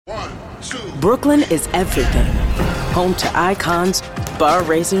1, 2. Brooklyn is everything. Home to icons, bar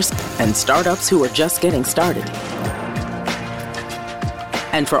raisers, and startups who are just getting started.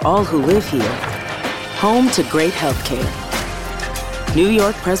 And for all who live here, home to great healthcare. New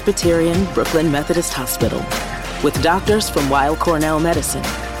York Presbyterian Brooklyn Methodist Hospital, with doctors from Weill Cornell Medicine.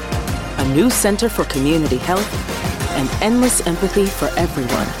 A new center for community health and endless empathy for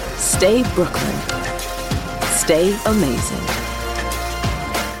everyone. Stay Brooklyn. Stay amazing.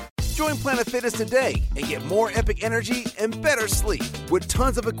 Join Planet Fitness today and get more epic energy and better sleep with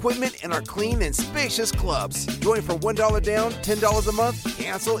tons of equipment in our clean and spacious clubs. Join for $1 down, $10 a month,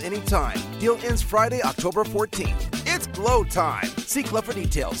 cancel anytime. Deal ends Friday, October 14th. It's glow time. See club for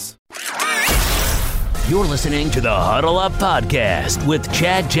details. You're listening to the Huddle Up Podcast with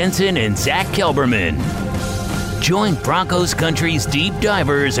Chad Jensen and Zach Kelberman. Join Broncos Country's deep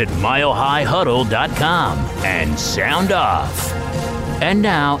divers at milehighhuddle.com and sound off. And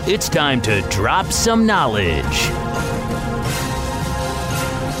now it's time to drop some knowledge.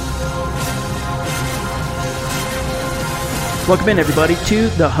 Welcome in, everybody, to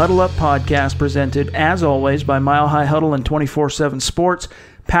the Huddle Up Podcast, presented, as always, by Mile High Huddle and 24/7 Sports,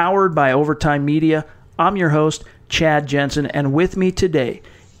 powered by Overtime Media. I'm your host, Chad Jensen, and with me today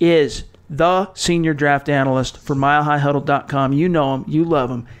is the senior draft analyst for milehighhuddle.com. You know him. You love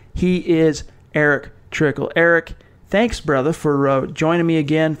him. He is Eric Trickel. Eric, thanks, brother, for joining me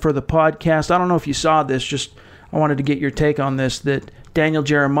again for the podcast. I don't know if you saw this. Just I wanted to get your take on this, that Daniel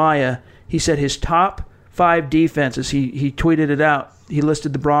Jeremiah, he said his top 5 defenses, he tweeted it out. He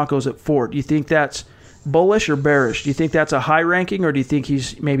listed the Broncos at 4. Do you think that's bullish or bearish? Do you think that's a high ranking, or do you think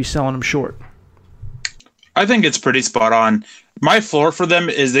he's maybe selling them short? I think it's pretty spot on. My floor for them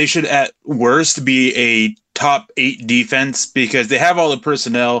is they should at worst be a top 8 defense, because they have all the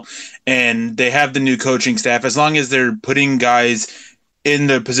personnel and they have the new coaching staff. As long as they're putting guys in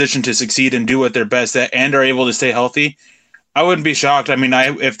the position to succeed and do what they're best at and are able to stay healthy, I wouldn't be shocked. I mean,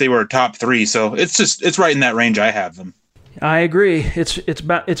 if they were top 3, so it's right in that range I have them. I agree.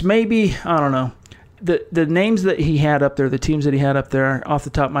 It's maybe, I don't know. The names that he had up there, the teams that he had up there, off the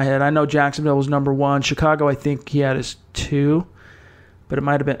top of my head, I know Jacksonville was number 1. Chicago, I think he had as 2, but it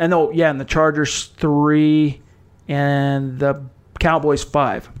might have been. And the Chargers 3, and the Cowboys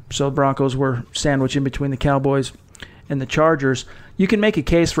 5. So the Broncos were sandwiched in between the Cowboys and the Chargers. You can make a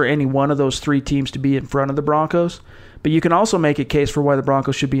case for any one of those 3 teams to be in front of the Broncos, but you can also make a case for why the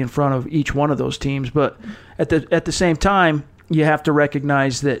Broncos should be in front of each one of those teams. But at the same time, you have to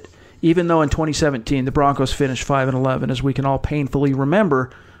recognize that even though in 2017 the Broncos finished 5-11, as we can all painfully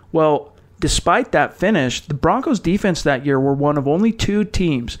remember, well, despite that finish, the Broncos defense that year were one of only 2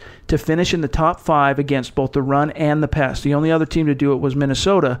 teams to finish in the top 5 against both the run and the pass. The only other team to do it was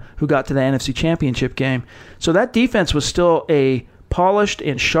Minnesota, who got to the NFC Championship game. So that defense was still a polished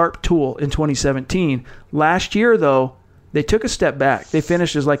and sharp tool in 2017. Last year, though, they took a step back. They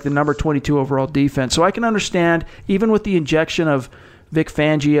finished as like the number 22 overall defense. So I can understand, even with the injection of Vic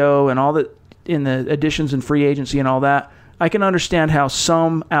Fangio and all that in the additions and free agency and all that, I can understand how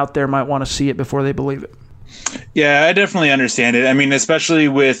some out there might want to see it before they believe it. Yeah, I definitely understand it. I mean, especially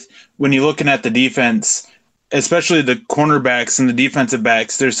with when you're looking at the defense, especially the cornerbacks and the defensive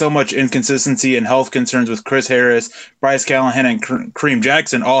backs, there's so much inconsistency and health concerns with Chris Harris, Bryce Callahan, and Kareem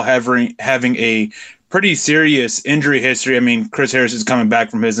Jackson all having a pretty serious injury history. I mean, Chris Harris is coming back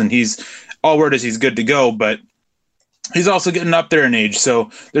from his, and all word is he's good to go, but he's also getting up there in age.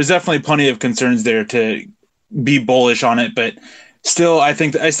 So there's definitely plenty of concerns there to be bullish on it, but still, I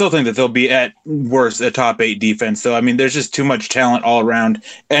still think that they'll be at worst a top 8 defense. So I mean, there's just too much talent all around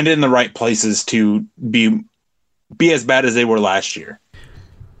and in the right places to be as bad as they were last year.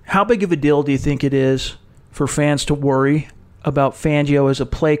 How big of a deal do you think it is for fans to worry about Fangio as a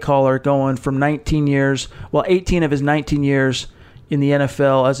play caller going from 18 of his 19 years in the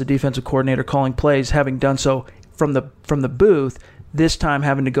NFL as a defensive coordinator calling plays, having done so from the booth, this time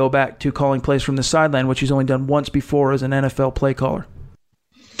having to go back to calling plays from the sideline, which he's only done once before as an NFL play caller?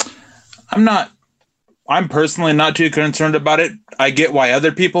 I'm personally not too concerned about it. I get why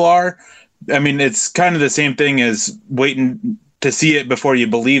other people are. I mean, it's kind of the same thing as waiting to see it before you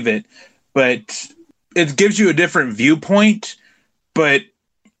believe it, but it gives you a different viewpoint, but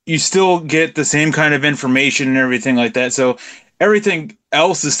you still get the same kind of information and everything like that. So everything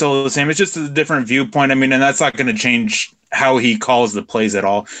else is still the same. It's just a different viewpoint. I mean, and that's not going to change how he calls the plays at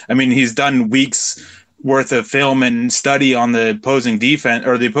all. I mean, he's done weeks worth of film and study on the opposing defense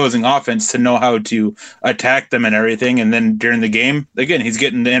or the opposing offense to know how to attack them and everything. And then during the game, again, he's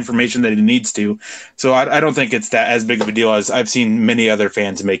getting the information that he needs to. So I don't think it's that as big of a deal as I've seen many other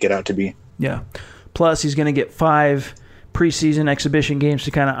fans make it out to be. Yeah. Plus, he's going to get 5 preseason exhibition games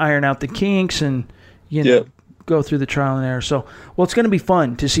to kind of iron out the kinks and, go through the trial and error. So, it's going to be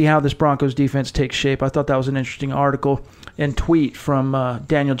fun to see how this Broncos defense takes shape. I thought that was an interesting article and tweet from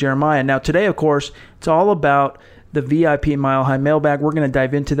Daniel Jeremiah. Now, today, of course, it's all about the VIP Mile High Mailbag. We're going to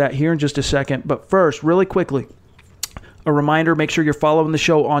dive into that here in just a second. But first, really quickly, a reminder, make sure you're following the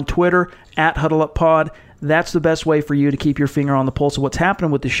show on Twitter, @HuddleUpPod. That's the best way for you to keep your finger on the pulse of what's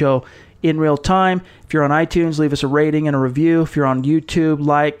happening with the show in real time. If you're on iTunes, leave us a rating and a review. If you're on YouTube,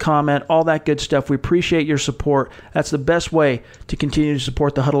 like, comment, all that good stuff. We appreciate your support. That's the best way to continue to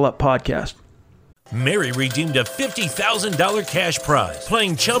support the Huddle Up podcast. Mary redeemed a $50,000 cash prize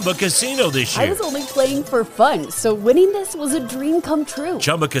playing Chumba Casino this year. I was only playing for fun, so winning this was a dream come true.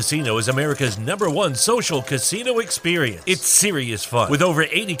 Chumba Casino is America's #1 social casino experience. It's serious fun. With over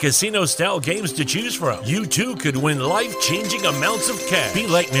 80 casino-style games to choose from, you too could win life-changing amounts of cash. Be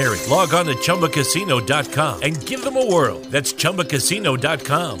like Mary. Log on to ChumbaCasino.com and give them a whirl. That's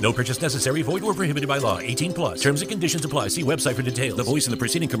ChumbaCasino.com. No purchase necessary. Void or prohibited by law. 18+. Terms and conditions apply. See website for details. The voice in the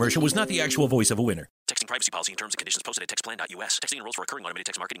preceding commercial was not the actual voice of a winner. Texting privacy policy and terms and conditions posted at textplan.us. Texting enrolls for recurring automated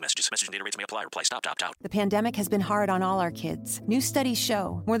text marketing messages. Message and data rates may apply. Reply stop, opt out. The pandemic has been hard on all our kids. New studies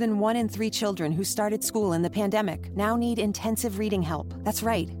show more than 1 in 3 children who started school in the pandemic now need intensive reading help. That's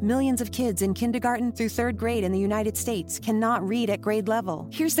right. Millions of kids in kindergarten through 3rd grade in the United States cannot read at grade level.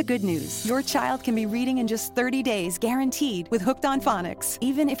 Here's the good news. Your child can be reading in just 30 days, guaranteed, with Hooked on Phonics.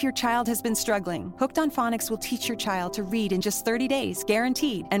 Even if your child has been struggling, Hooked on Phonics will teach your child to read in just 30 days,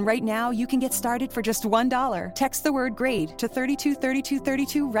 guaranteed. And right now, you can get started for just $1. Text the word GRADE to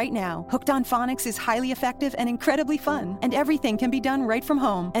 323232 right now. Hooked on Phonics is highly effective and incredibly fun, and everything can be done right from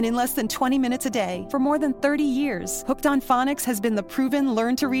home and in less than 20 minutes a day. For more than 30 years, Hooked on Phonics has been the proven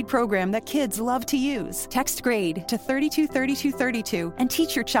learn-to-read program that kids love to use. Text GRADE to 323232 and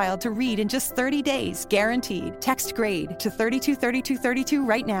teach your child to read in just 30 days, guaranteed. Text GRADE to 323232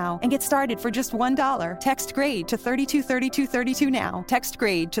 right now and get started for just $1. Text GRADE to 323232 now. Text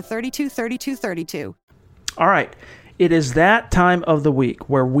GRADE to 323232. All right, it is that time of the week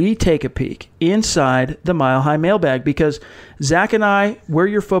where we take a peek inside the Mile High Mailbag because Zach and I, we're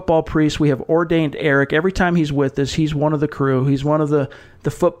your football priests. We have ordained Eric. Every time he's with us, he's one of the crew. He's one of the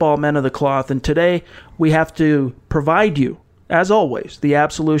football men of the cloth. And today we have to provide you, as always, the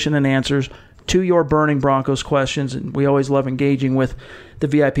absolution and answers to your burning Broncos questions. And we always love engaging with the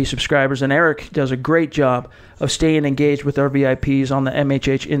VIP subscribers. And Eric does a great job of staying engaged with our VIPs on the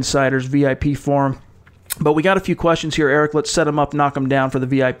MHH Insiders VIP forum. But we got a few questions here, Eric. Let's set them up, knock them down for the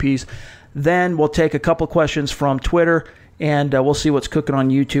VIPs. Then we'll take a couple questions from Twitter, and we'll see what's cooking on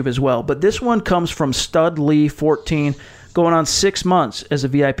YouTube as well. But this one comes from StudLee14, going on 6 months as a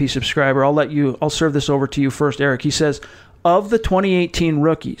VIP subscriber. I'll serve this over to you first, Eric. He says, of the 2018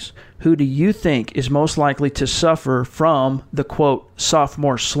 rookies, who do you think is most likely to suffer from the, quote,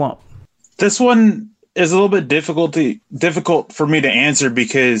 sophomore slump? This one is a little bit difficult for me to answer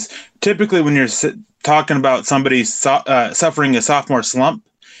because typically when you're talking about somebody suffering a sophomore slump,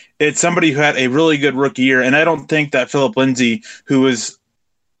 it's somebody who had a really good rookie year. And I don't think that Philip Lindsay, who was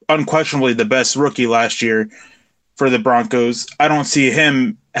unquestionably the best rookie last year for the Broncos, I don't see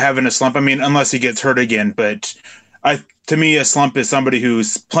him having a slump. I mean, unless he gets hurt again. But to me, a slump is somebody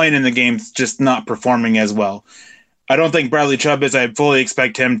who's playing in the game, just not performing as well. I don't think Bradley Chubb is. I fully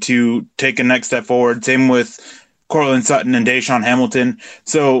expect him to take a next step forward. Same with Courtland Sutton and Deshaun Hamilton.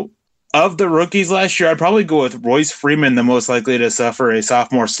 So of the rookies last year, I'd probably go with Royce Freeman, the most likely to suffer a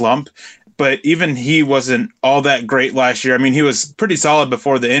sophomore slump. But even he wasn't all that great last year. I mean, he was pretty solid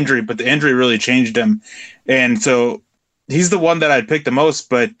before the injury, but the injury really changed him. And so he's the one that I'd pick the most.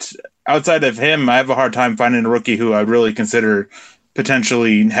 But outside of him, I have a hard time finding a rookie who I'd really consider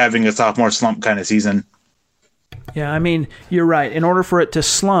potentially having a sophomore slump kind of season. Yeah, I mean, you're right. In order for it to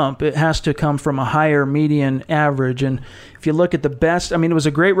slump, it has to come from a higher median average. And if you look at the best, I mean, it was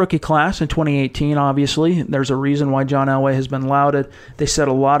a great rookie class in 2018, obviously. There's a reason why John Elway has been lauded. They set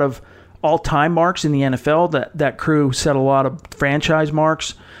a lot of all-time marks in the NFL. That crew set a lot of franchise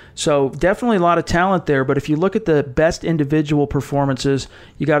marks. So definitely a lot of talent there. But if you look at the best individual performances,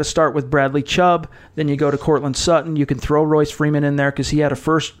 you got to start with Bradley Chubb. Then you go to Courtland Sutton. You can throw Royce Freeman in there because he had the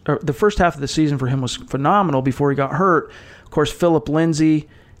first half of the season for him was phenomenal before he got hurt. Of course, Philip Lindsay,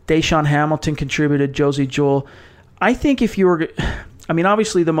 Deshaun Hamilton contributed, Josie Jewell. I think if you were, I mean,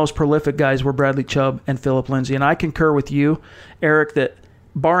 obviously the most prolific guys were Bradley Chubb and Philip Lindsay. And I concur with you, Eric, that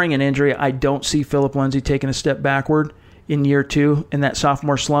barring an injury, I don't see Philip Lindsay taking a step backward in year 2 in that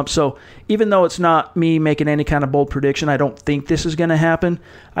sophomore slump. So even though it's not me making any kind of bold prediction, I don't think this is going to happen.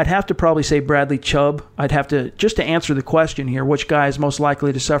 I'd have to probably say Bradley Chubb. I'd have to, just to answer the question here, which guy is most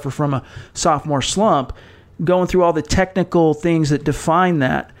likely to suffer from a sophomore slump, going through all the technical things that define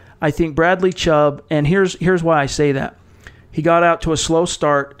that, I think Bradley Chubb, and here's why I say that. He got out to a slow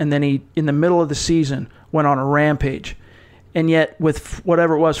start, and then he, in the middle of the season, went on a rampage. And yet, with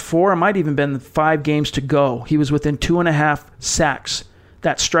whatever it was, 4, it might even been 5 games to go, he was within 2.5 sacks,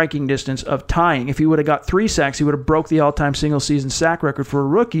 that striking distance of tying. If he would have got 3 sacks, he would have broke the all-time single-season sack record for a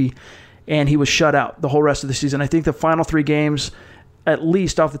rookie, and he was shut out the whole rest of the season. I think the final 3 games, at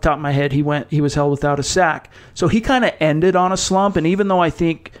least off the top of my head, he was held without a sack. So he kind of ended on a slump, and even though I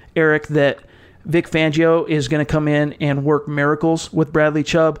think, Eric, that Vic Fangio is going to come in and work miracles with Bradley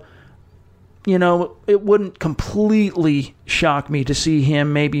Chubb, you know, it wouldn't completely shock me to see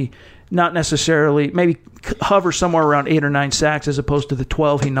him maybe not necessarily, maybe hover somewhere around 8 or 9 sacks as opposed to the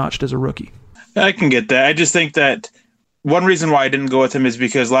 12 he notched as a rookie. I can get that. I just think that one reason why I didn't go with him is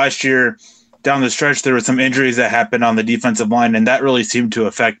because last year down the stretch there were some injuries that happened on the defensive line, and that really seemed to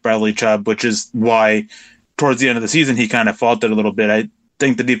affect Bradley Chubb, which is why towards the end of the season he kind of faltered a little bit. I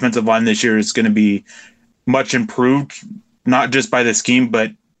think the defensive line this year is going to be much improved, not just by the scheme,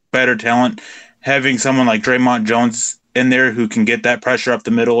 but better talent. Having someone like Draymond Jones in there who can get that pressure up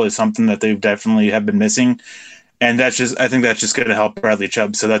the middle is something that they definitely have been missing. And I think that's just going to help Bradley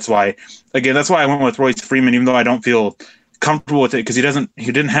Chubb. So that's why I went with Royce Freeman, even though I don't feel comfortable with it because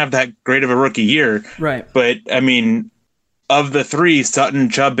he didn't have that great of a rookie year. Right. But I mean, of the 3, Sutton,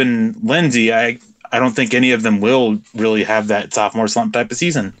 Chubb, and Lindsey, I don't think any of them will really have that sophomore slump type of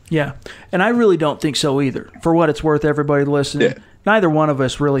season. Yeah. And I really don't think so either. For what it's worth, everybody listening, neither one of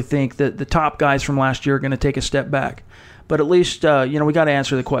us really think that the top guys from last year are going to take a step back. But at least, we got to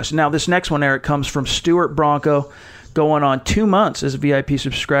answer the question. Now, this next one, Eric, comes from Stuart Bronco, going on 2 months as a VIP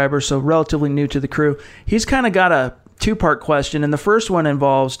subscriber, so relatively new to the crew. He's kind of got a 2-part question, and the first one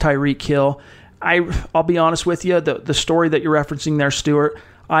involves Tyreek Hill. I'll be honest with you, the story that you're referencing there, Stuart,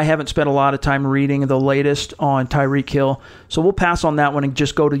 I haven't spent a lot of time reading the latest on Tyreek Hill, so we'll pass on that one and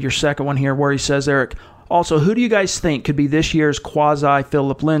just go to your second one here where he says, Eric, also, who do you guys think could be this year's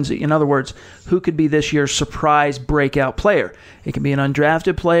quasi-Phillip Lindsay? In other words, who could be this year's surprise breakout player? It can be an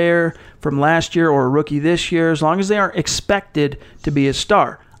undrafted player from last year or a rookie this year, as long as they aren't expected to be a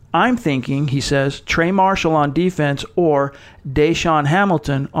star. I'm thinking, he says, Trey Marshall on defense or Deshaun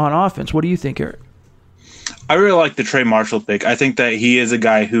Hamilton on offense. What do you think, Eric? I really like the Trey Marshall pick. I think that he is a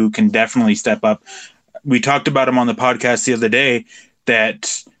guy who can definitely step up. We talked about him on the podcast the other day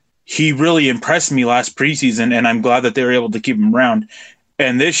that he really impressed me last preseason, and I'm glad that they were able to keep him around.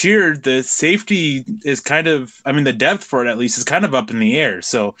 And this year, the safety is the depth for it at least is kind of up in the air.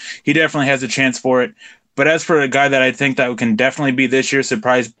 So he definitely has a chance for it. But as for a guy that I think that can definitely be this year's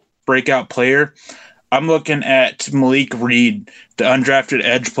surprise breakout player, I'm looking at Malik Reed, the undrafted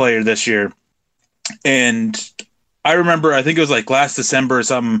edge player this year. And I remember, I think it was like last December or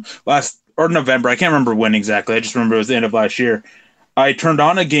something, or November. I can't remember when exactly. I just remember it was the end of last year. I turned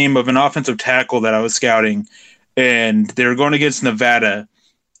on a game of an offensive tackle that I was scouting, and they were going against Nevada,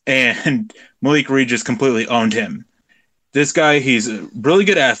 and Malik Reed just completely owned him. This guy, he's a really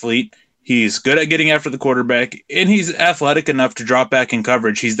good athlete. He's good at getting after the quarterback, and he's athletic enough to drop back in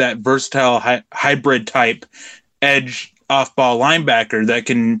coverage. He's that versatile hybrid type edge off-ball linebacker that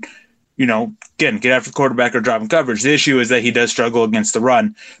can, again, get after the quarterback or drop in coverage. The issue is that he does struggle against the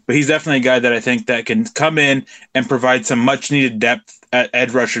run, but he's definitely a guy that I think that can come in and provide some much-needed depth at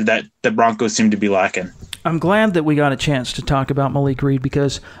edge rusher that the Broncos seem to be lacking. I'm glad that we got a chance to talk about Malik Reed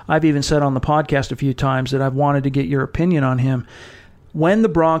because I've even said on the podcast a few times that I've wanted to get your opinion on him. When the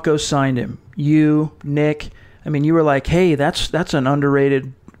Broncos signed him, you, Nick, you were like, hey, that's an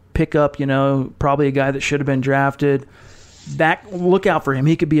underrated pickup, probably a guy that should have been drafted. Look out for him.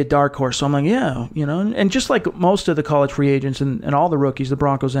 He could be a dark horse. So I'm like, yeah, and just like most of the college free agents and all the rookies the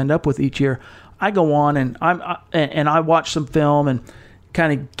Broncos end up with each year, I go on and I watch some film and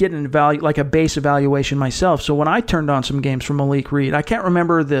kind of get a base evaluation myself. So when I turned on some games from Malik Reed, I can't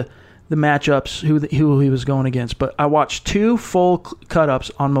remember the matchups, who he was going against, but I watched 2 full cut-ups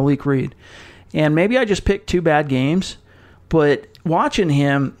on Malik Reed. And maybe I just picked 2 bad games, but watching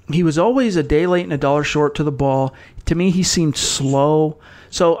him, he was always a day late and a dollar short to the ball. To me, he seemed slow.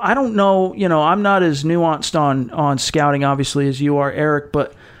 So I don't know, I'm not as nuanced on scouting, obviously, as you are, Eric,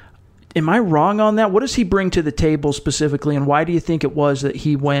 but am I wrong on that? What does he bring to the table specifically, and why do you think it was that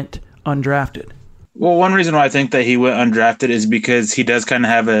he went undrafted? Well, one reason why I think that he went undrafted is because he does kind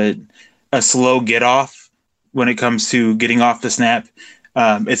of have a slow get-off when it comes to getting off the snap.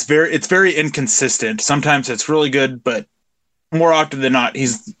 It's very inconsistent. Sometimes it's really good, but more often than not,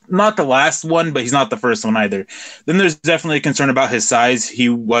 he's not the last one, but he's not the first one either. Then there's definitely a concern about his size. He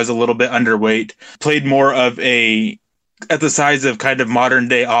was a little bit underweight, played more of at the size of kind of modern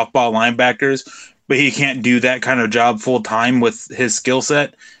day off-ball linebackers. but he can't do that kind of job full time with his skill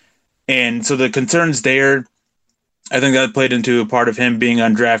set. And so the concerns there, I think that played into a part of him being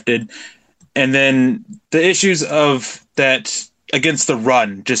undrafted. And then the issues of that against the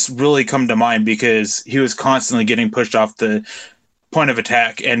run just really come to mind because he was constantly getting pushed off the point of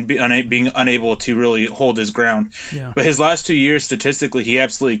attack and being unable to really hold his ground. Yeah. But his last 2 years, statistically, he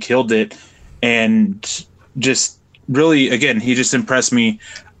absolutely killed it. And just really, again, he just impressed me.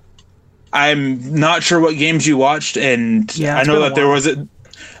 I'm not sure what games you watched, and I know that there was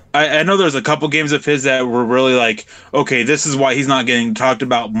I know there's a couple games of his that were really like, okay, this is why he's not getting talked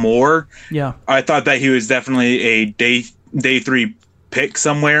about more. Yeah. I thought that he was definitely a day 3 pick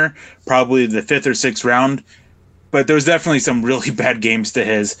somewhere, probably the 5th or 6th round. But there was definitely some really bad games to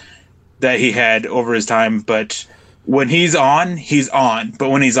his that he had over his time. But when he's on, he's on. But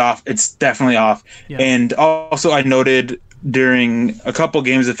when he's off, it's definitely off. Yeah. And also I noted during a couple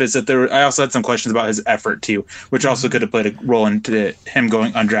games of his that I also had some questions about his effort too, which also could have played a role into him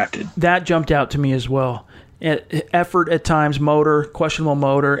going undrafted. That jumped out to me as well. Effort at times, questionable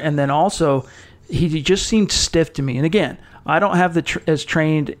motor, and then also he just seemed stiff to me. And again, I don't have as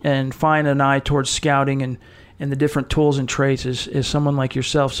trained and fine an eye towards scouting and the different tools and traits as someone like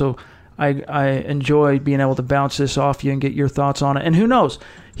yourself. So I enjoy being able to bounce this off you and get your thoughts on it. And who knows?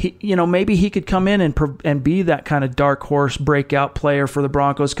 Maybe he could come in and be that kind of dark horse breakout player for the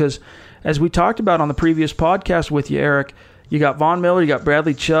Broncos, because as we talked about on the previous podcast with you, Eric, you got Von Miller, you got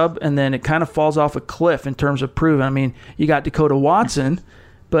Bradley Chubb, and then it kind of falls off a cliff in terms of proven. I mean, you got Dakota Watson,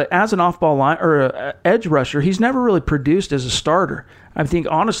 but as an off-ball line or a edge rusher, he's never really produced as a starter. I think,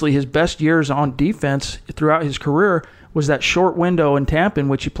 honestly, his best years on defense throughout his career was that short window in Tampa in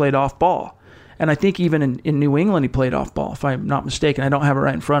which he played off-ball. And I think even in New England he played off-ball, if I'm not mistaken. I don't have it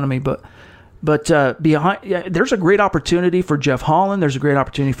right in front of me, but there's a great opportunity for Jeff Holland. There's a great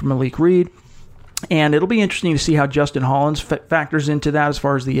opportunity for Malik Reed. And it'll be interesting to see how Justin Hollins factors into that as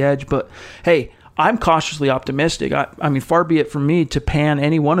far as the edge. But, hey, I'm cautiously optimistic. I mean, far be it from me to pan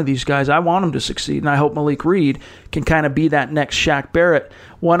any one of these guys. I want them to succeed, and I hope Malik Reed can kind of be that next Shaq Barrett.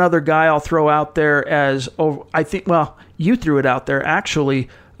 One other guy I'll throw out there you threw it out there, actually,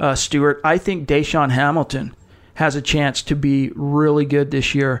 Stuart. I think Deshaun Hamilton has a chance to be really good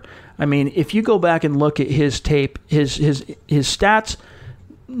this year. I mean, if you go back and look at his tape, his stats,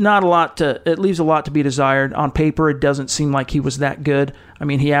 it leaves a lot to be desired. On paper, it doesn't seem like he was that good. I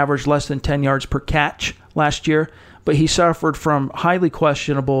mean, he averaged less than 10 yards per catch last year, but he suffered from highly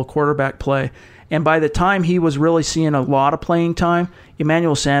questionable quarterback play. And by the time he was really seeing a lot of playing time,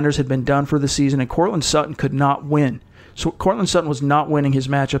 Emmanuel Sanders had been done for the season, and Courtland Sutton could not win. So Courtland Sutton was not winning his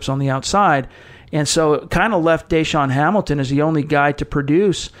matchups on the outside. And so it kind of left Deshaun Hamilton as the only guy to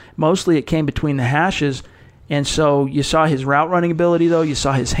produce. Mostly it came between the hashes. And so you saw his route running ability, though. You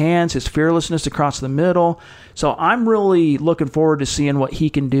saw his hands, his fearlessness across the middle. So I'm really looking forward to seeing what he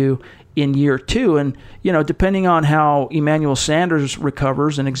can do in year 2. And, depending on how Emmanuel Sanders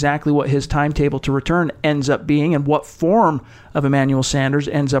recovers and exactly what his timetable to return ends up being and what form of Emmanuel Sanders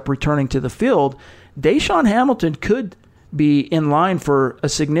ends up returning to the field, Deshaun Hamilton could be in line for a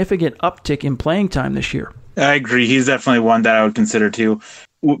significant uptick in playing time this year. I agree. He's definitely one that I would consider too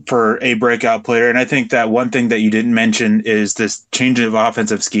for a breakout player. And I think that one thing that you didn't mention is this change of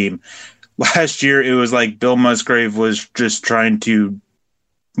offensive scheme. Last year, it was like Bill Musgrave was just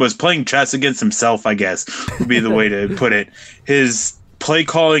was playing chess against himself, I guess, would be the way to put it. His play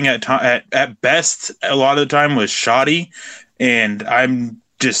calling at best, a lot of the time was shoddy. And I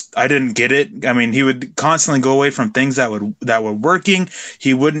didn't get it. I mean, he would constantly go away from things that were working.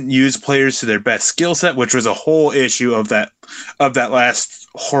 He wouldn't use players to their best skill set, which was a whole issue of that last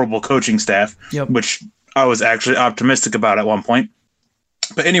horrible coaching staff, which I was actually optimistic about at one point.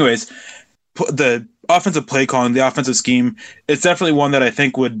 But anyways, the offensive play calling, the offensive scheme, it's definitely one that I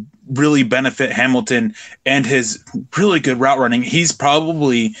think would really benefit Hamilton and his really good route running. He's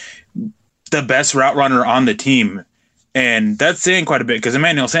probably the best route runner on the team. And that's saying quite a bit because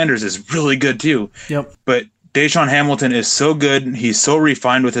Emmanuel Sanders is really good too. Yep. But Deshaun Hamilton is so good. He's so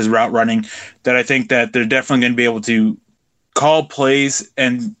refined with his route running that I think that they're definitely going to be able to call plays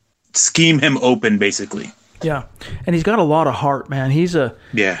and scheme him open, basically. Yeah, and he's got a lot of heart, man. He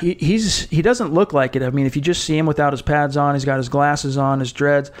doesn't look like it. I mean, if you just see him without his pads on, he's got his glasses on, his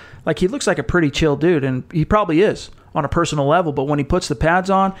dreads. Like, he looks like a pretty chill dude, and he probably is on a personal level. But when he puts the pads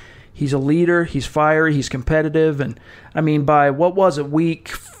on, he's a leader, he's fiery, he's competitive. And, I mean, by, week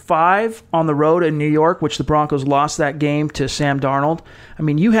 5 on the road in New York, which the Broncos lost that game to Sam Darnold, I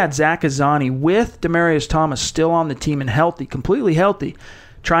mean, you had Zach Azzanni with Demaryius Thomas still on the team and healthy, completely healthy,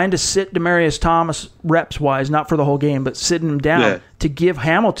 trying to sit Demaryius Thomas reps-wise, not for the whole game, but sitting him down to give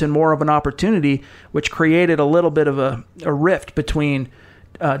Hamilton more of an opportunity, which created a little bit of a rift between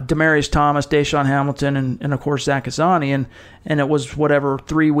Demaryius Thomas, Deshaun Hamilton, and of course, Zach Azzanni. And it was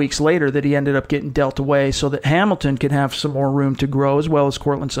 3 weeks later that he ended up getting dealt away so that Hamilton could have some more room to grow, as well as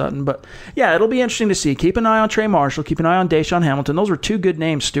Courtland Sutton. But, yeah, it'll be interesting to see. Keep an eye on Trey Marshall. Keep an eye on Deshaun Hamilton. Those were two good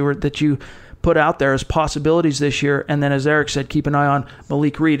names, Stuart, that you put out there as possibilities this year. And then, as Eric said, keep an eye on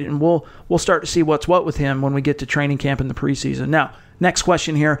Malik Reed. And we'll start to see what's what with him when we get to training camp in the preseason. Now, next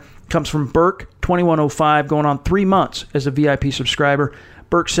question here comes from Burke, 2105, going on 3 months as a VIP subscriber.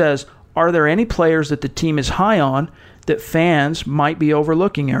 Burke says, are there any players that the team is high on that fans might be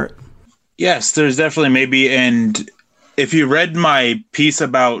overlooking, Eric? Yes, there's definitely maybe. And if you read my piece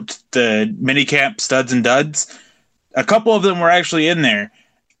about the minicamp studs and duds, a couple of them were actually in there.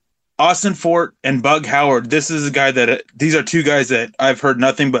 Austin Fort and Bug Howard. These are two guys that I've heard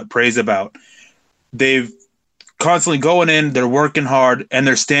nothing but praise about. They've constantly going in, they're working hard, and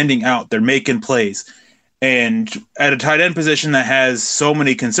they're standing out. They're making plays. And at a tight end position that has so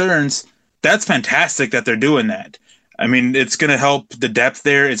many concerns, that's fantastic that they're doing that. I mean, it's going to help the depth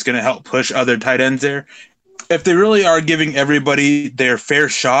there. It's going to help push other tight ends there. If they really are giving everybody their fair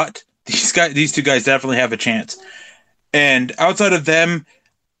shot, these two guys definitely have a chance. And outside of them,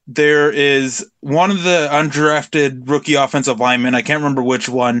 there is one of the undrafted rookie offensive linemen. I can't remember which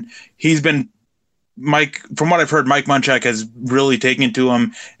one. From what I've heard, Mike Munchak has really taken to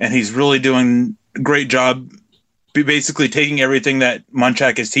him, and he's really doing a great job basically taking everything that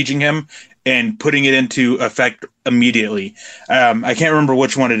Munchak is teaching him and putting it into effect immediately. I can't remember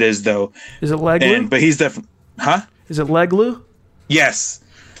which one it is, though. Is it Leglu? But he's definitely... Huh? Is it Leglu? Yes.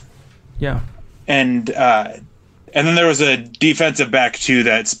 Yeah. And then there was a defensive back, too,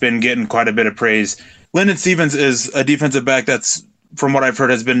 that's been getting quite a bit of praise. Lyndon Stevens is a defensive back that's, from what I've heard,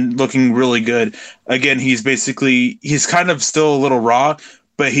 has been looking really good. Again, he's kind of still a little raw,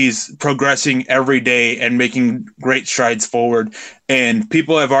 but he's progressing every day and making great strides forward. And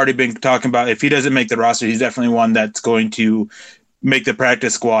people have already been talking about if he doesn't make the roster, he's definitely one that's going to make the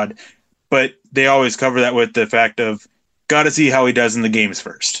practice squad. But they always cover that with the fact of got to see how he does in the games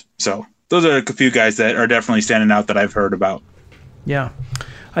first. So those are a few guys that are definitely standing out that I've heard about. Yeah.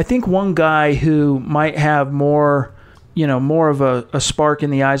 I think one guy who might have more of a spark in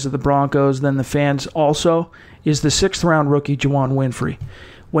the eyes of the Broncos than the fans also is the 6th-round rookie, Juwann Winfree.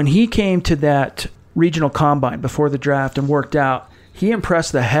 When he came to that regional combine before the draft and worked out, he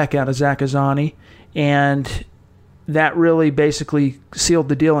impressed the heck out of Zach Azzanni, and that really basically sealed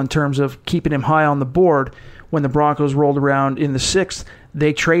the deal in terms of keeping him high on the board. When the Broncos rolled around in the 6th,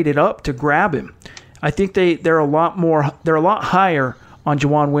 they traded up to grab him. I think they're a lot higher on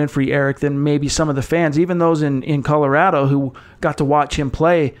Juwann Winfree, Eric, than maybe some of the fans, even those in Colorado who got to watch him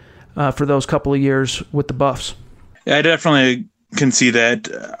play for those couple of years with the Buffs. Yeah, I definitely can see that.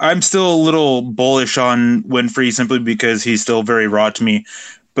 I'm still a little bullish on Winfree simply because he's still very raw to me.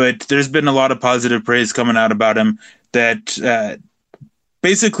 But there's been a lot of positive praise coming out about him that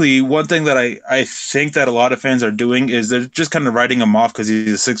basically one thing that I think that a lot of fans are doing is they're just kind of writing him off because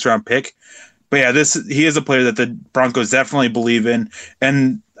he's a 6th-round pick. But yeah, he is a player that the Broncos definitely believe in.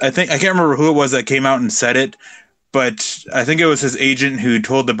 And I can't remember who it was that came out and said it, but I think it was his agent who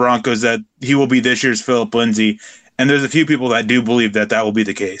told the Broncos that he will be this year's Phillip Lindsay. And there's a few people that do believe that will be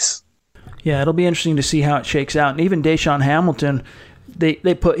the case. Yeah, it'll be interesting to see how it shakes out. And even Deshaun Hamilton, they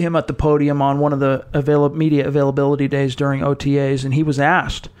put him at the podium on one of the media availability days during OTAs, and he was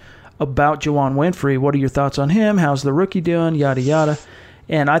asked about Juwann Winfree. What are your thoughts on him? How's the rookie doing? Yada, yada.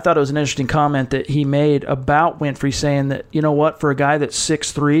 And I thought it was an interesting comment that he made about Winfree, saying that, you know what, for a guy that's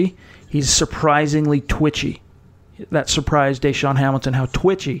 6'3", he's surprisingly twitchy. That surprised Deshaun Hamilton how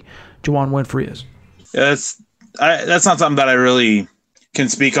twitchy Juwann Winfree is. Yeah, that's not something that I really can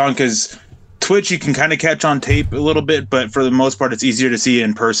speak on because Twitch you can kind of catch on tape a little bit, but for the most part it's easier to see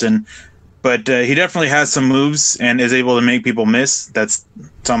in person. But he definitely has some moves and is able to make people miss. That's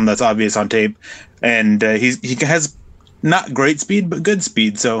something that's obvious on tape. And he has not great speed, but good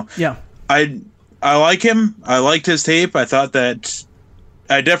speed. So yeah, I like him. I liked his tape. I thought that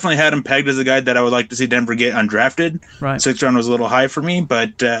I definitely had him pegged as a guy that I would like to see Denver get undrafted. Right. 6th round was a little high for me,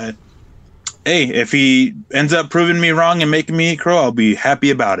 but hey, if he ends up proving me wrong and making me crow, I'll be happy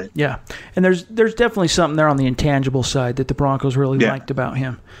about it. Yeah, and there's definitely something there on the intangible side that the Broncos really liked about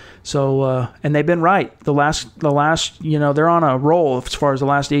him. So, and they've been right. The last, they're on a roll as far as the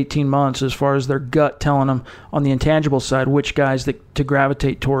last 18 months, as far as their gut telling them on the intangible side which guys to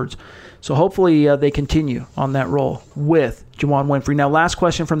gravitate towards. So hopefully they continue on that role with Juwann Winfree. Now, last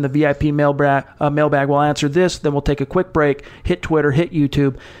question from the VIP mailbag. We'll answer this, then we'll take a quick break, hit Twitter, hit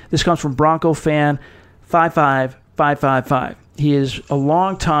YouTube. This comes from Bronco Fan 55555. He is a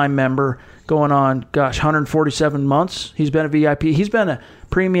longtime member, going on, 147 months. He's been a VIP. He's been a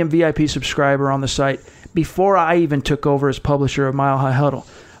premium VIP subscriber on the site before I even took over as publisher of Mile High Huddle.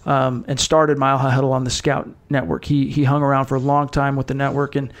 And started Mile High Huddle on the Scout Network. He hung around for a long time with the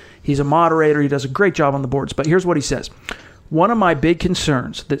network, and he's a moderator. He does a great job on the boards. But here's what he says. One of my big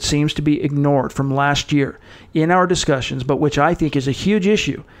concerns that seems to be ignored from last year in our discussions, but which I think is a huge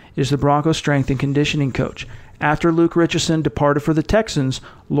issue, is the Broncos strength and conditioning coach. After Luke Richardson departed for the Texans,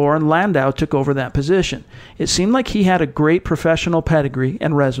 Loren Landau took over that position. It seemed like he had a great professional pedigree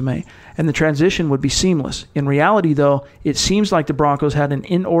and resume, and the transition would be seamless. In reality, though, it seems like the Broncos had an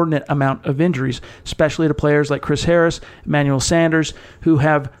inordinate amount of injuries, especially to players like Chris Harris, Emmanuel Sanders, who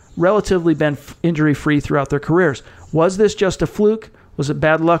have relatively been injury-free throughout their careers. Was this just a fluke? Was it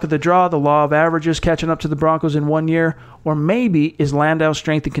bad luck of the draw, the law of averages catching up to the Broncos in 1 year? Or maybe is Landau's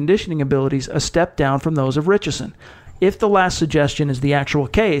strength and conditioning abilities a step down from those of Richardson? If the last suggestion is the actual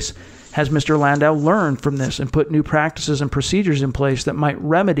case, has Mr. Landau learned from this and put new practices and procedures in place that might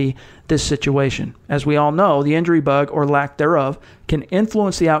remedy this situation? As we all know, the injury bug, or lack thereof, can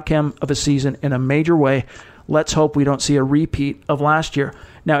influence the outcome of a season in a major way. Let's hope we don't see a repeat of last year.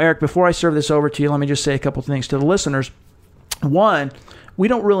 Now, Eric, before I serve this over to you, let me just say a couple things to the listeners. One, we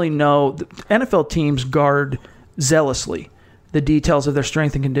don't really know. NFL teams guard zealously the details of their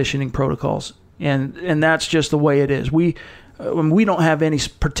strength and conditioning protocols, and that's just the way it is. We don't have any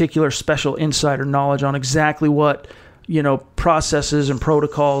particular special insight or knowledge on exactly what processes and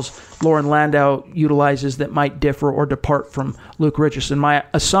protocols Loren Landau utilizes that might differ or depart from Luke Richardson. My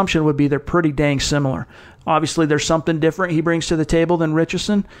assumption would be they're pretty dang similar. Obviously, there's something different he brings to the table than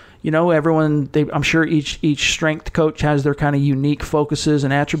Richardson. I'm sure each strength coach has their kind of unique focuses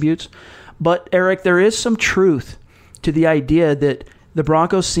and attributes. But, Eric, there is some truth to the idea that the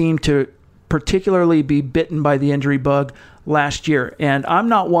Broncos seem to particularly be bitten by the injury bug last year. And I'm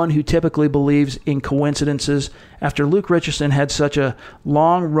not one who typically believes in coincidences. After Luke Richardson had such a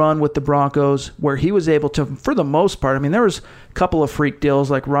long run with the Broncos where he was able to, for the most part, there was a couple of freak deals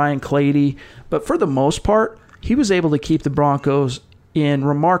like Ryan Clady, but for the most part, he was able to keep the Broncos in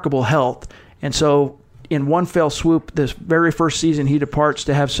remarkable health. And so in one fell swoop, this very first season he departs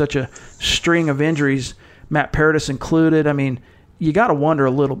to have such a string of injuries, Matt Paradis included. You got to wonder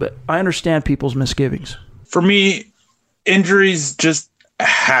a little bit. I understand people's misgivings. For me, injuries just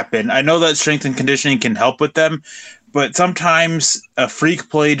happen. I know that strength and conditioning can help with them, but sometimes a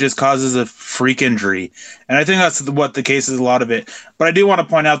freak play just causes a freak injury. And I think that's what the case is, a lot of it. But I do want to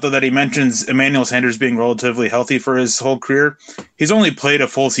point out, though, that he mentions Emmanuel Sanders being relatively healthy for his whole career. He's only played a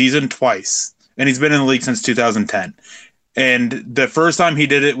full season twice, and he's been in the league since 2010. And the first time he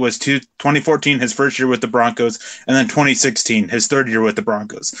did it was 2014, his first year with the Broncos, and then 2016, his third year with the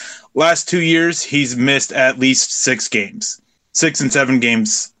Broncos. Last 2 years, he's missed at least 6 games. 6 and 7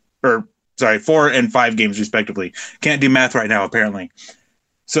 games, 4 and 5 games, respectively. Can't do math right now, apparently.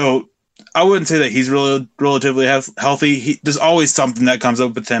 So I wouldn't say that he's really relatively healthy. There's always something that comes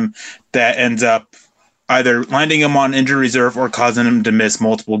up with him that ends up either landing him on injury reserve or causing him to miss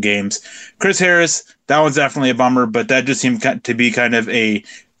multiple games. Chris Harris, that one's definitely a bummer, but that just seemed to be kind of a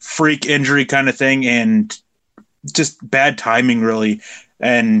freak injury kind of thing and just bad timing, really.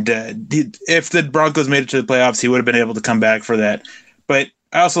 And if the Broncos made it to the playoffs, he would have been able to come back for that. But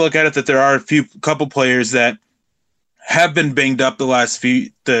I also look at it that there are a couple players that have been banged up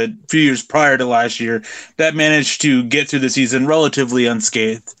the few years prior to last year that managed to get through the season relatively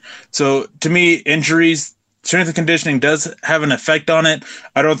unscathed. So to me, injuries, strength and conditioning does have an effect on it.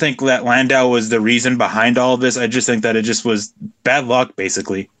 I don't think that Landau was the reason behind all of this. I just think that it just was bad luck,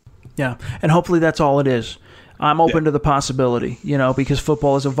 basically. Yeah, and hopefully that's all it is. I'm open to the possibility, because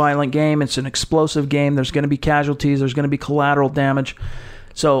football is a violent game. It's an explosive game. There's going to be casualties. There's going to be collateral damage.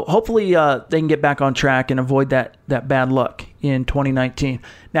 So hopefully they can get back on track and avoid that bad luck in 2019.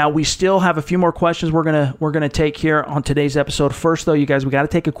 Now, we still have a few more questions we're gonna take here on today's episode. First, though, you guys, we got to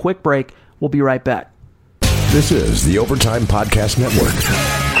take a quick break. We'll be right back. This is the Overtime Podcast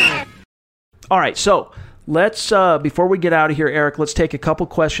Network. All right, so let's before we get out of here, Eric, let's take a couple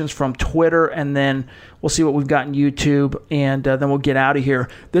questions from Twitter, and then we'll see what we've got in YouTube, and then we'll get out of here.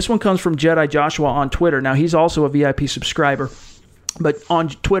 This one comes from Jedi Joshua on Twitter. Now, he's also a VIP subscriber. But on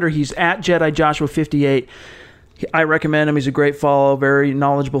Twitter, he's at JediJoshua58. I recommend him. He's a great follow, very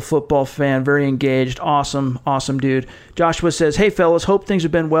knowledgeable football fan, very engaged, awesome dude. Joshua says, "Hey, fellas, hope things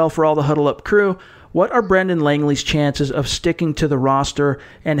have been well for all the Huddle Up crew. What are Brendan Langley's chances of sticking to the roster?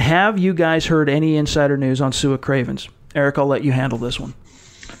 And have you guys heard any insider news on Sua Cravens? Eric, I'll let you handle this one.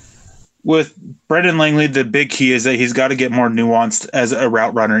 With Brendan Langley, the big key is that he's got to get more nuanced as a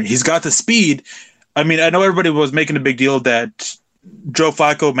route runner. He's got the speed. I mean, I know everybody was making a big deal that Joe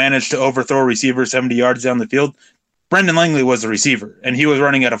Flacco managed to overthrow a receiver 70 yards down the field. Brendan Langley was the receiver, and he was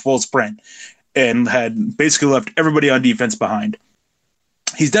running at a full sprint and had basically left everybody on defense behind.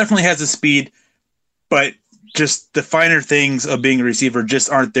 He definitely has the speed, but just the finer things of being a receiver just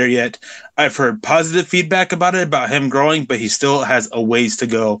aren't there yet. I've heard positive feedback about it, about him growing, but he still has a ways to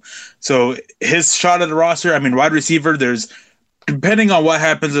go. So his shot at the roster, I mean, wide receiver, there's, depending on what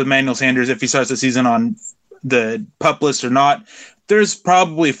happens with Emmanuel Sanders, if he starts the season on the PUP list or not, there's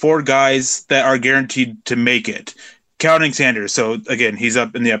probably 4 guys that are guaranteed to make it, counting Sanders. So again, he's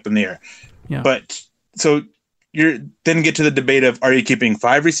up in the air. Yeah. But so you're then get to the debate of, are you keeping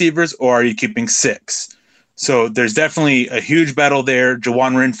 5 receivers or are you keeping 6? So there's definitely a huge battle there.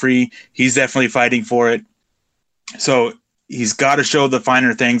 Juwann Winfree, he's definitely fighting for it. So he's got to show the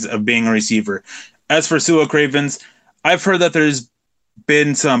finer things of being a receiver. As for Sua Cravens, I've heard that there's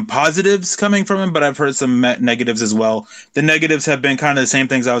been some positives coming from him, but I've heard some negatives as well. The negatives have been kind of the same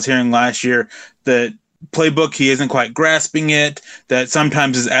things I was hearing last year. The playbook, he isn't quite grasping it, that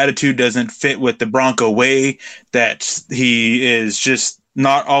sometimes his attitude doesn't fit with the Bronco way, that he is just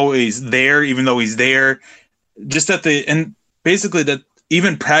not always there, even though he's there. Just and basically that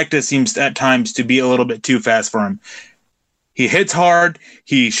even practice seems at times to be a little bit too fast for him. He hits hard.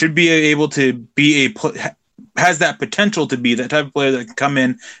 He should be able to be has that potential to be that type of player that can come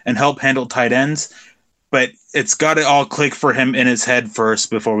in and help handle tight ends, but it's got to all click for him in his head first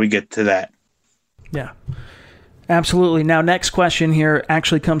before we get to that. Yeah, absolutely. Now, next question here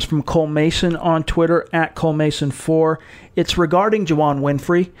actually comes from Cole Mason on Twitter, @ColeMason4. It's regarding Juwann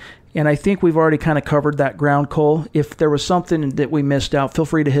Winfree. And I think we've already kind of covered that ground, Cole. If there was something that we missed out, feel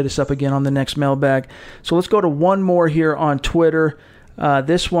free to hit us up again on the next mailbag. So let's go to one more here on Twitter.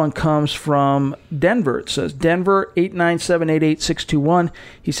 This one comes from Denver. It says, Denver 89788-621.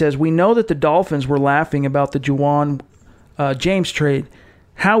 He says, we know that the Dolphins were laughing about the Juwann James trade.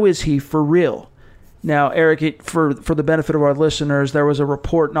 How is he for real? Now, Eric, for the benefit of our listeners, there was a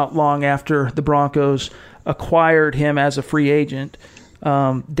report not long after the Broncos acquired him as a free agent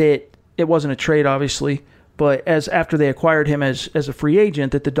that it wasn't a trade, obviously, but after they acquired him as a free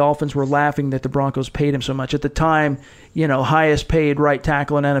agent, that the Dolphins were laughing that the Broncos paid him so much. At the time, highest paid right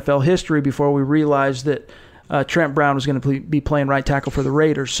tackle in NFL history, before we realized that Trent Brown was going to be playing right tackle for the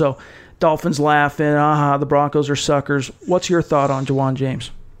Raiders. So Dolphins laughing, the Broncos are suckers. What's your thought on Juwann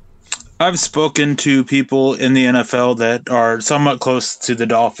James? I've spoken to people in the NFL that are somewhat close to the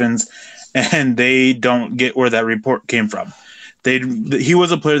Dolphins, and they don't get where that report came from. He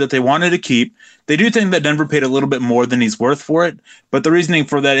was a player that they wanted to keep. They do think that Denver paid a little bit more than he's worth for it, but the reasoning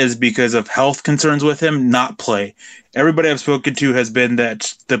for that is because of health concerns with him, not play. Everybody I've spoken to has been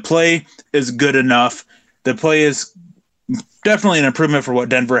that the play is good enough. The play is definitely an improvement for what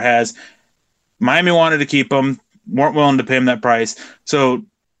Denver has. Miami wanted to keep him, weren't willing to pay him that price. So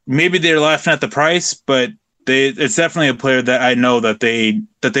maybe they're laughing at the price, but it's definitely a player that I know that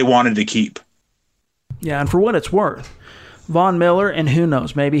they wanted to keep. Yeah, and for what it's worth, Von Miller, and who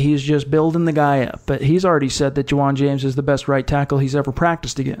knows, maybe he's just building the guy up, but he's already said that Juwann James is the best right tackle he's ever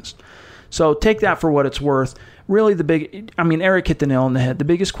practiced against. So take that for what it's worth. Really, Eric hit the nail on the head. The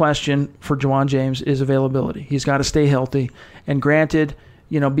biggest question for Juwann James is availability. He's got to stay healthy. And granted,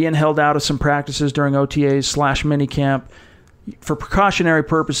 being held out of some practices during OTAs / minicamp, for precautionary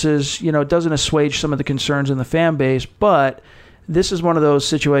purposes, it doesn't assuage some of the concerns in the fan base, but this is one of those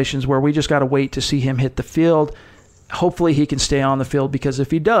situations where we just got to wait to see him hit the field. Hopefully he can stay on the field, because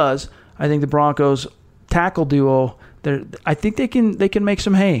if he does, I think the Broncos tackle duo, I think they can make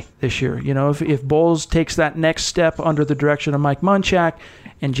some hay this year. If Bowles takes that next step under the direction of Mike Munchak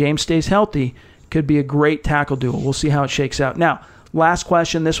and James stays healthy, could be a great tackle duo. We'll see how it shakes out. Now, last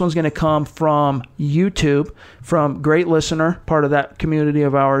question. This one's going to come from YouTube, from great listener, part of that community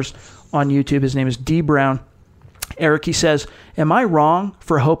of ours on YouTube. His name is D. Brown. Eric, he says, am I wrong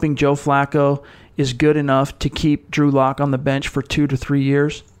for hoping Joe Flacco is good enough to keep Drew Lock on the bench for 2 to 3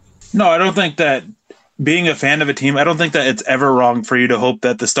 years? No, I don't think that, being a fan of a team, I don't think that it's ever wrong for you to hope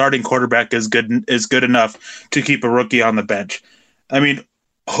that the starting quarterback is good enough to keep a rookie on the bench. I mean,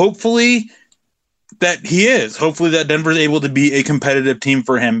 hopefully that he is. Hopefully that Denver's able to be a competitive team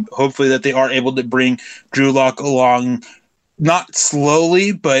for him. Hopefully that they are able to bring Drew Lock along, not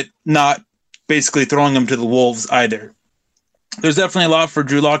slowly, but not basically throwing him to the wolves either. There's definitely a lot for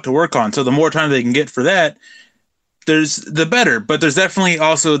Drew Lock to work on. So the more time they can get for that, the better. But there's definitely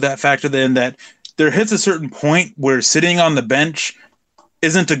also that factor then that there hits a certain point where sitting on the bench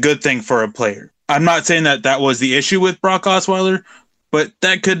isn't a good thing for a player. I'm not saying that was the issue with Brock Osweiler, but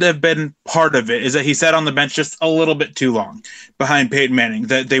that could have been part of it, is that he sat on the bench just a little bit too long behind Peyton Manning,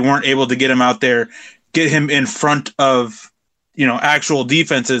 that they weren't able to get him out there, get him in front of, actual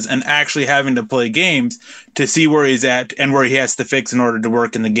defenses and actually having to play games to see where he's at and where he has to fix in order to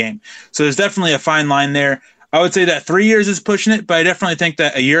work in the game. So there's definitely a fine line there. I would say that 3 years is pushing it, but I definitely think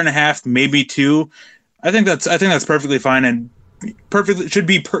that a year and a half, maybe 2, I think that's perfectly fine and perfectly should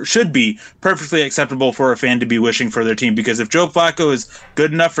be perfectly acceptable for a fan to be wishing for their team. Because if Joe Flacco is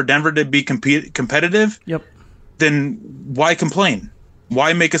good enough for Denver to be competitive, yep, then why complain?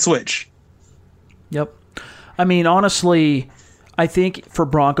 Why make a switch? Yep. I mean, honestly, I think for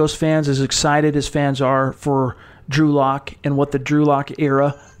Broncos fans, as excited as fans are for Drew Lock and what the Drew Lock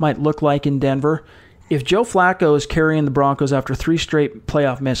era might look like in Denver, if Joe Flacco is carrying the Broncos after 3 straight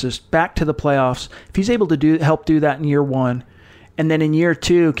playoff misses back to the playoffs, if he's able to help do that in year 1, and then in year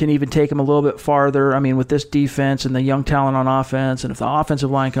 2 can even take him a little bit farther, I mean, with this defense and the young talent on offense, and if the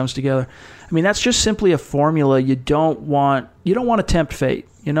offensive line comes together, I mean, that's just simply a formula you don't want to tempt fate,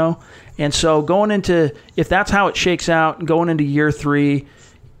 And so going into, if that's how it shakes out, and going into year 3,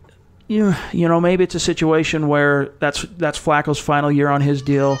 maybe it's a situation where that's Flacco's final year on his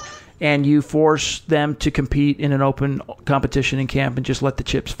deal, and you force them to compete in an open competition in camp and just let the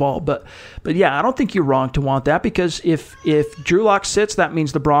chips fall. But yeah, I don't think you're wrong to want that, because if Drew Lock sits, that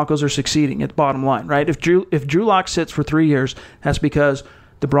means the Broncos are succeeding at the bottom line, right? If Drew Lock sits for 3 years, that's because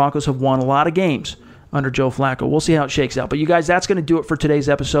the Broncos have won a lot of games under Joe Flacco. We'll see how it shakes out. But you guys, that's going to do it for today's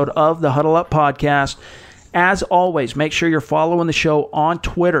episode of the Huddle Up Podcast. As always, make sure you're following the show on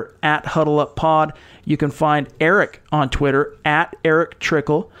Twitter at Huddle Up Pod. You can find Eric on Twitter at Eric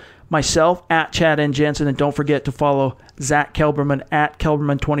Trickle, myself at Chad N. Jensen, and don't forget to follow Zach Kelberman at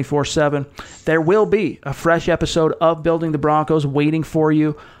Kelberman247. There will be a fresh episode of Building the Broncos waiting for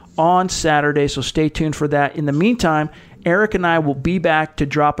you on Saturday, so stay tuned for that. In the meantime, Eric and I will be back to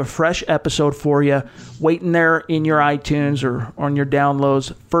drop a fresh episode for you, waiting there in your iTunes or on your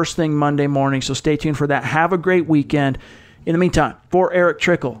downloads first thing Monday morning, so stay tuned for that. Have a great weekend. In the meantime, for Eric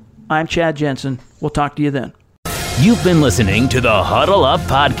Trickle, I'm Chad Jensen. We'll talk to you then. You've been listening to the Huddle Up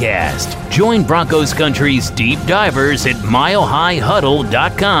Podcast. Join Broncos Country's deep divers at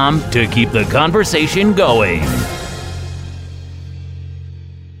milehighhuddle.com to keep the conversation going.